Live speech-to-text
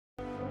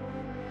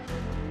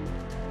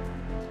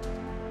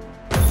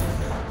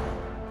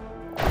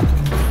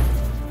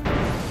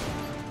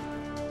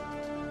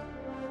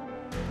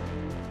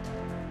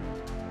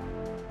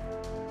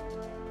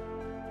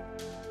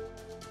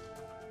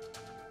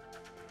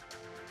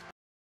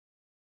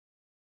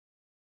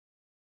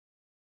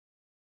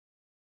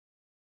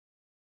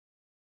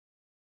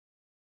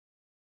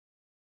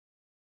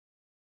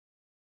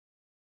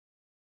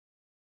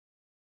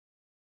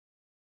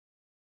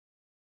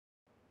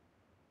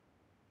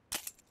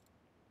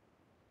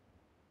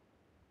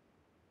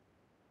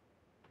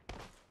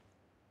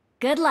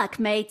Good luck,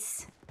 mates.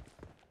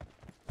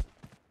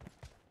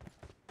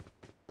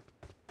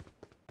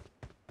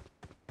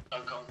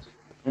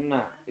 እና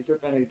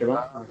ኢትዮጵያ ላይ ግባ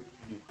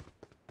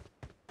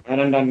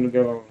አረንዳን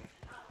ገባው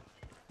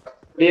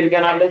ሊድ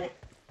ገና አለ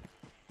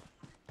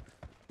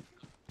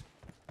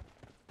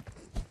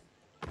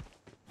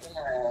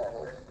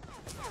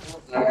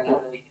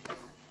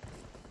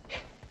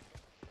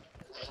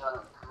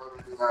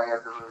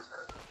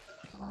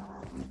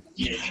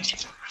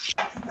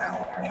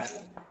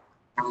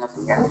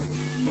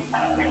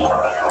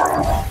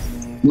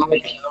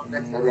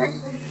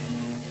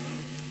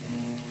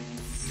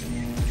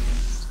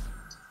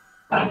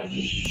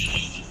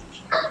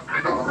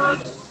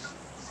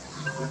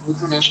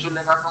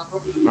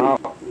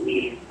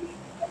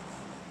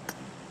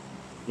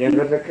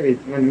የበረከት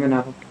ምን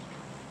አፈ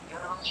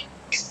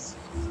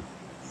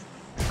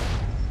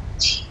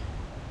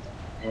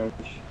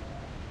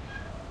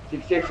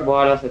ሲክስ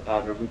በኋላ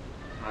ሰጣለሁ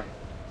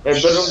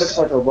በብሩን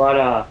ልክፈተው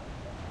በኋላ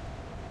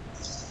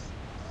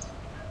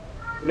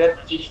ሁለት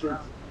ሲክስ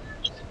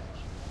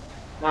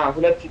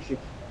ሁለት ሲክስ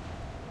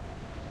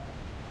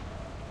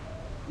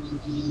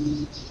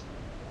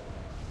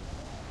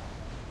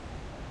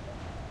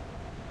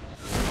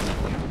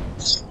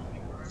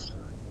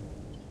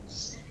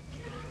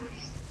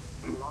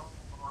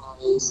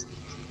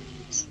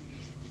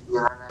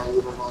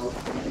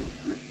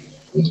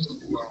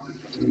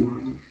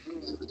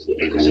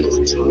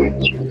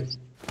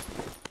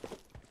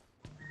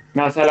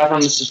ና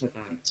 35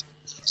 ሰጣለሁ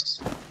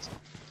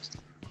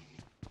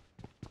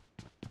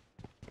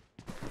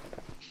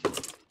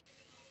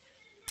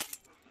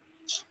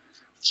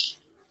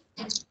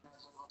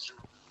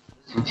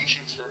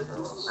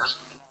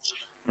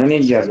እኔ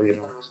እያለሁ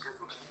ነው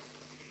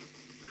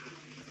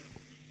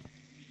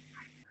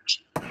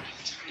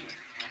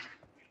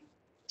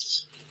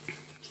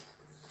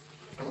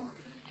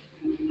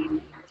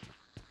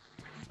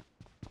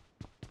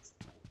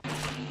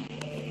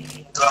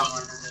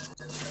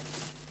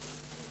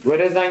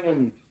ወደዛኛው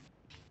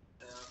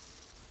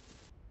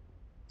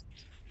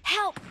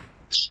Help!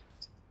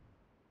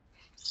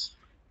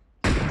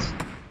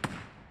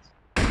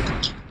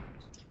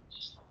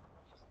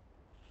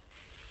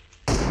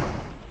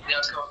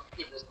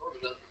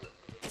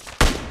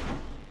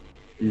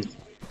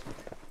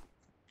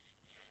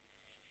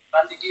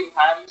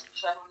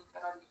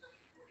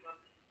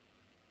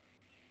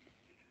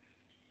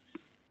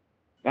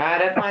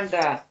 Para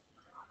panda.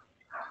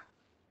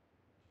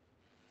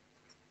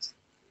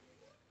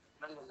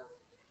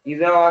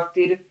 Is a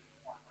active.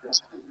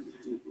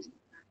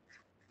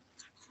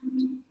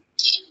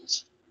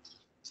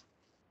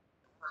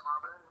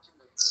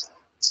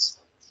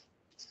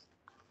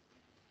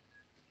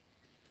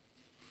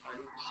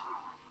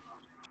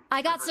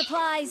 I got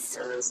supplies.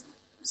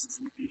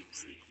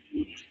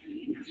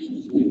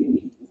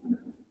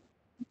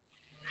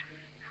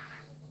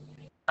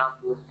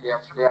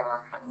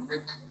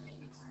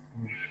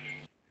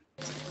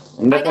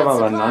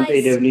 እንደተባባልን አንተ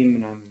የደብሊን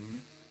ምናምን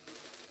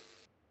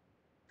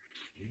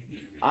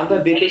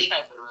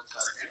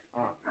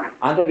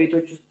አንተ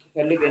ቤቶች ውስጥ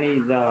ፈልግ እኔ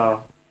እዛ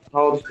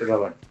ታወር ውስጥ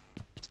እገባለሁ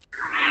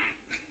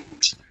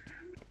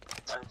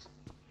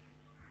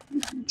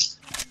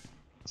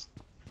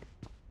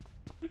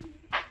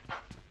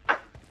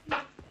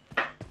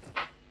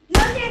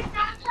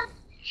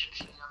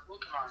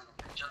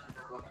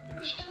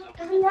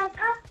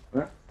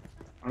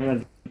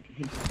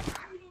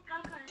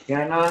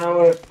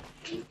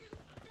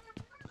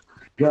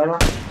ገና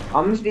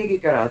 5 ደቂቃ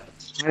ይቀራል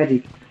 20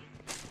 ደቂቃ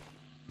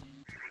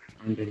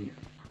አንደኛ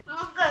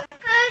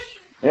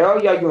ያው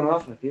ያዩ ነው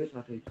አፈት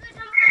ይሳተ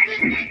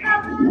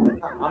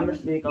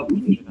 5 ደቂቃ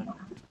ቁጭ ይላል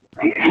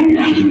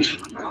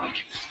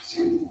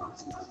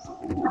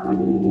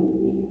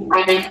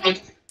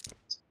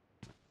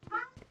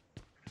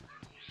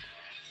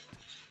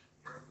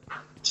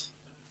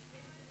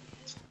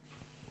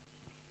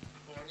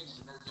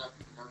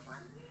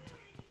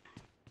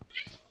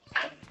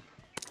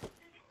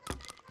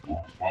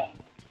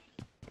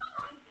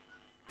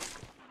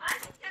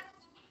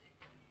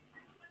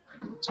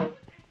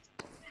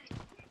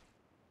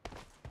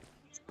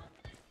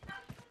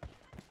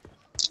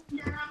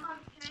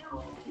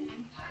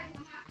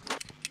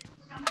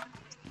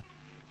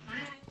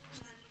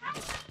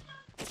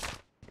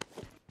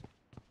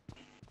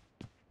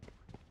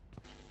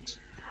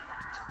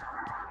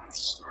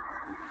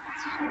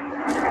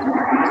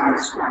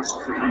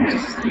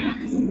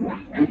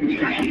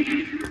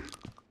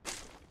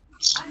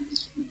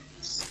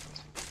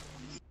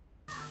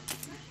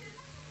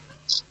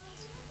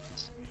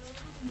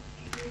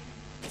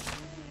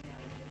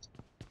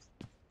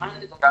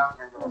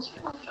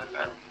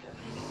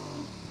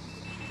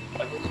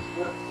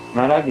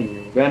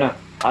አላገኘሁም ገና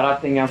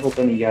አራተኛ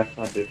ፎቅን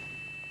እያሳደድኩ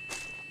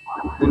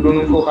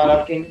ሁሉንም ፎቅ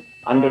አላልከኝ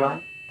አንድ ነው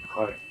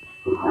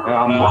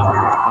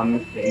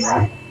አምስተኛ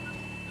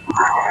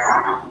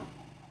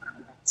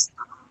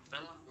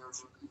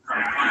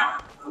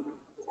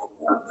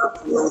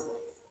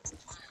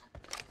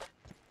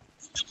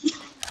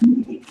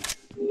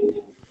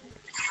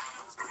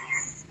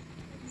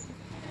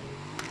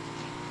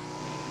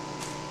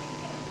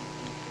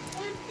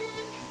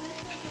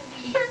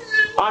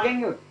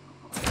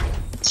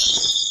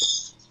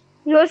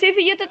ዮሴፍ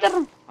እየተጠራ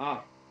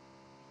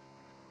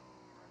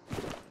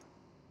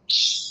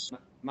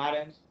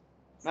ማርያም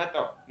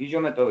መጣሁ ይዞ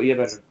መጣሁ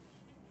እየበረረ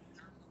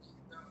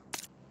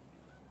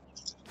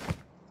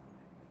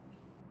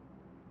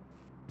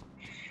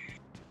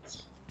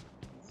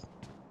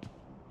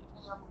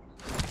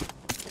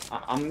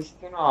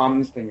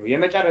አምስተኛው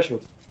የመጨረሻው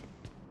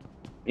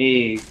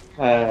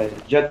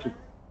ከጀቱ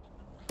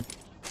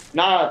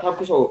ና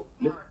ተኩሰው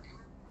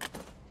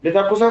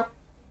ልተኩሰው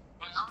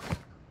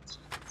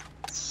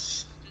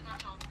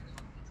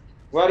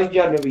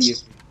ወርጃለሁ ብዬ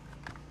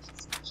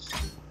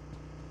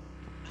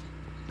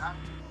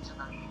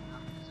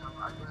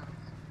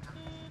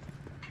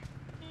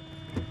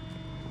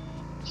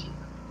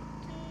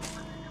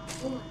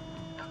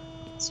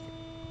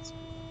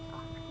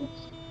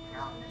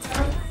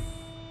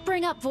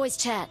Bring up voice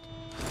chat.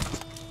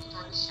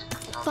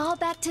 Fall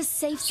back to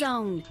safe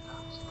zone.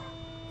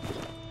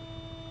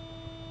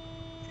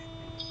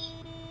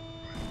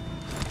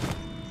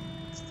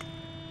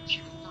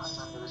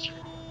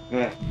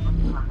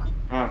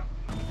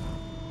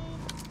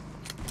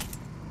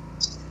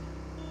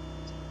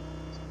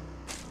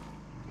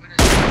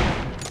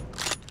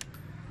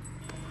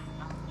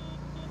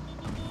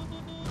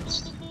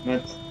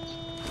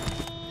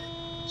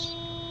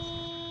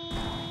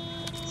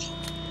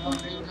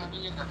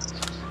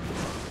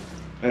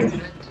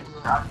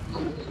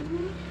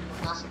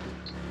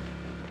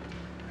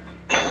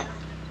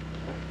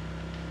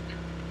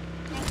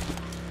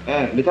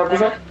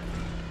 ልተኩሰው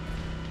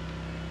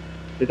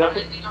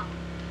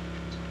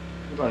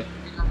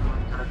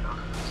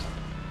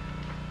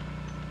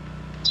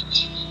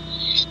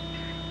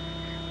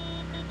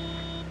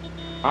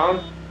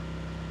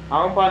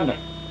አሁን ባለ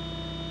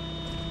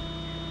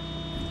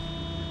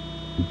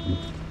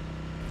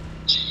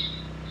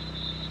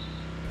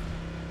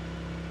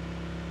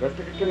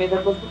በትክክል ነው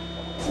የተኮስኩት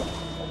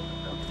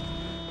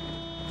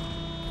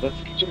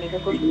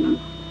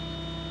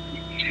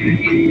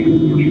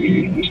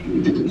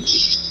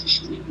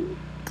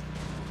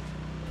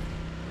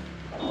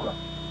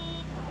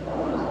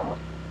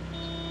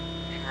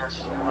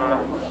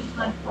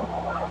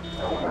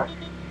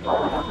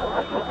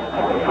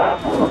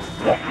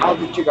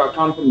አብቹ ጋር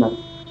ካምፕ ነው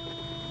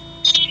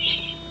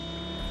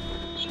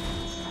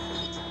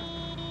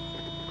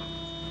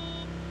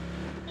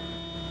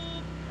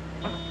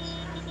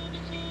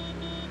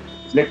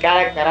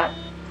ለቀረቀራ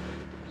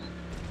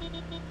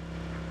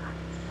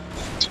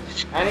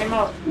እኔማ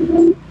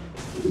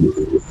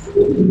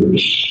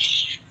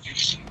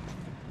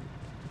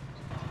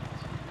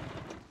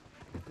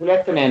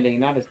ሁለት ነው ያለኝ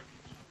ማለት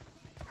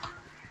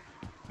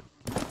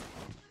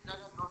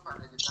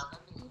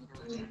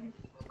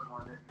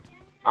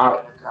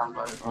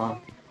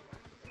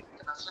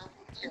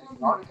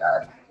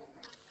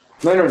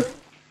ምኑን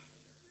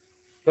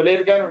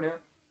ፕሌየር ጋር ነው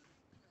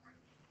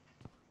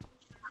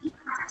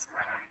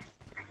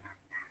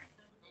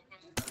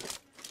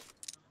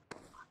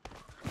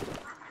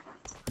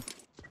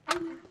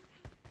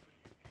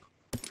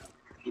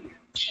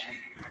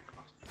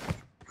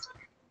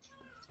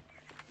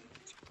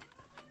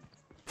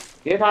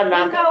የት አለ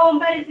አንተ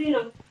ወንበር እዚህ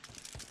ነው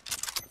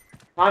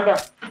አንተ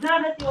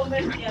ዛሬ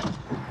ወንበር እዚህ ነው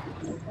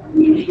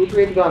ዱት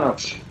ቤት ጋር ነው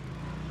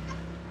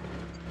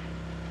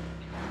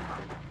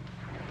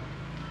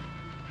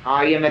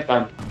እየመጣ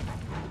ነው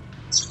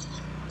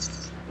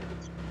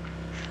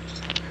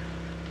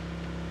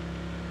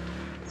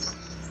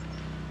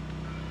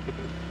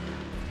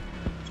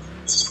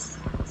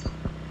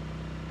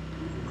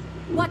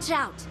Watch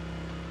out.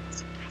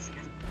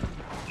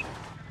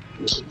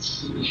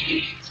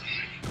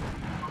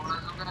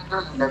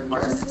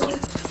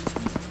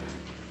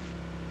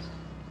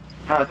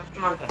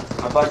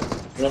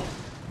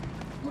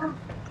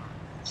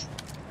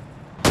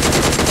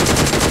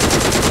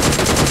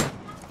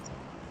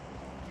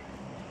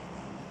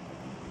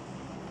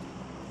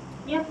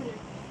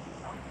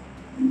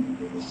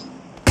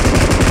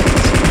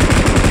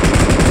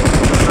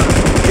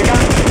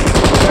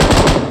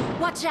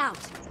 Watch out.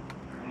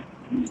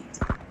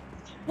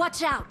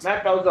 Watch out.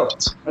 መጣሁ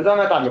እዛው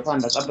እመጣለሁ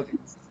ፋንዳ ጠብቀኝ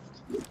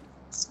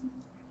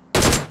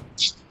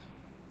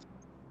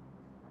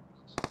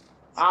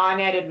እኔ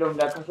አይደለሁም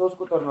ለካ 3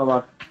 ቁጥር ነው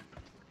እባክህ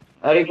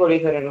ሪኮል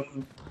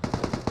የተደረኩት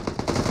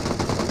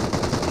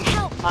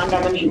ፋንዳ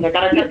ምንሽ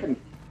ተቀረቀርክ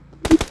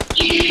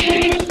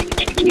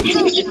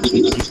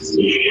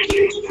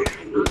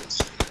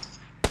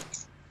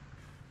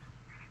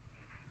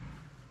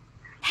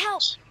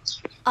Help.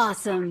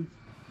 Awesome.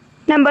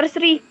 Number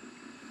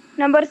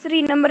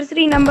 3, number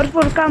 3, number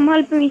 4, come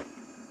help me.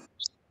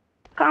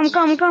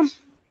 Come.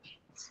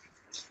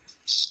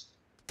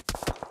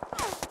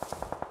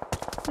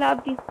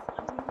 Love you.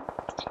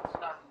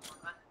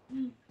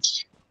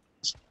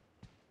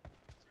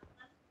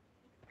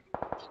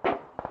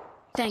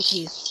 Thank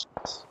you.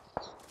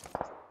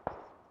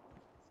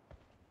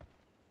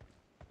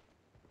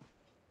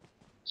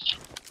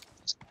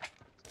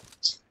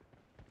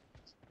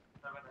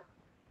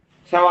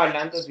 ሰዋል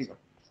አንተ እዚህ ጋር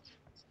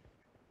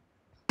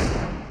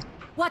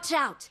Watch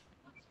out.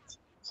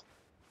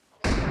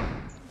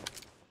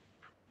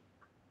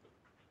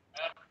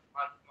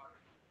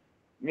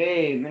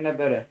 ምን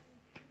ነበረ?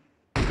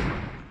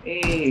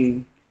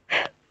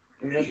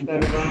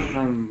 ኢንቨስተር ጋር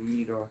ምናምን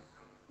የሚለው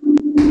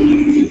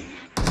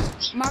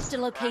Mark the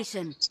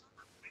location.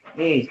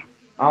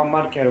 አሁን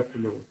ማርክ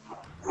ያደረኩልህ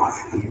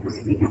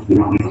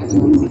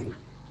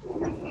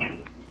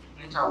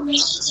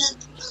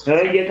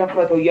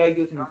እየከፈተው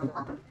እያየሁት ነው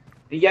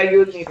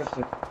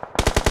የከፈተው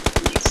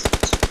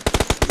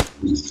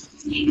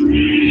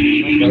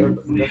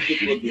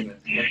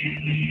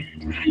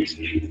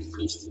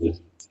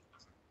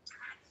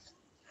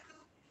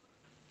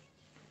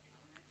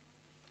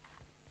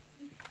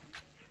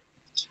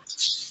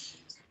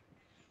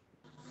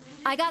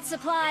I got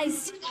supplies.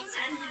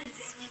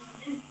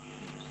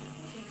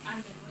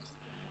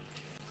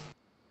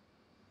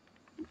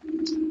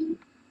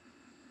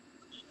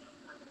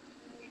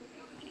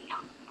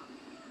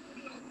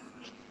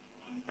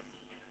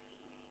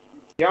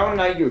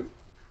 ያውና አዩት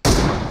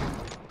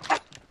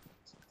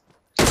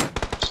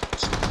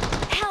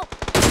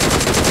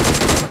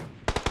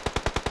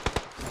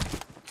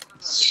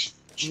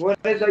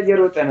ወደዛ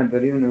እየሮጠ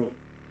ነበር ይሁን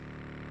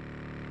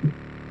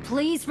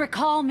Please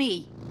recall me.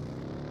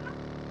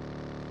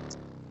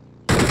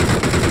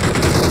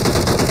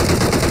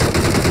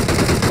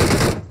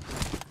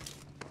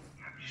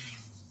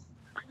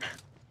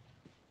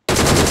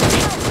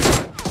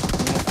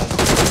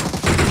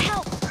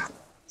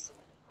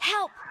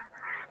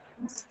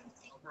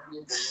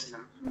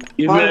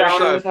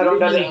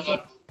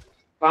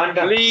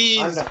 Panda.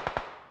 Please.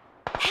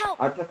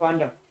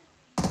 Panda.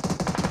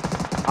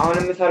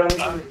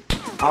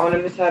 አሁን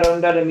የምሰራው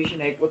እንዳለ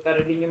ሚሽን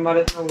አይቆጠርልኝም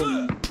ማለት ነው።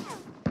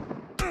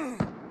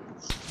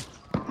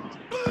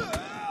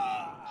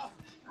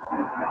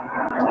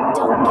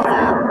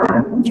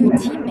 Your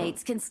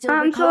teammates can still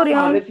I'm sorry.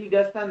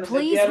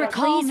 Please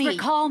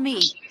recall me.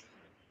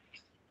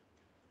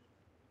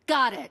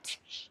 Got it.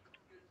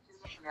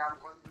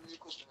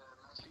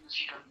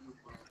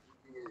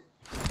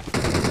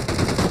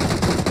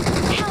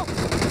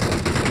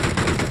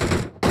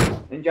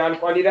 እንጂ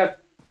አልቋል ይላል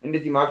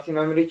እንደዚህ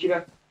ማክሲመም ሪች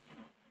ይላል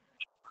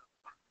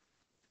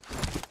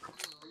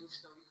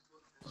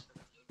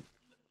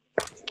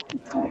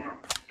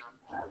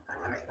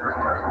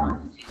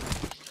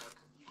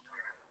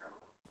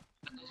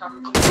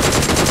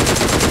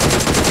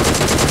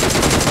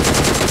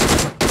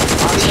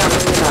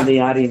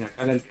አሪና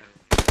ቀለል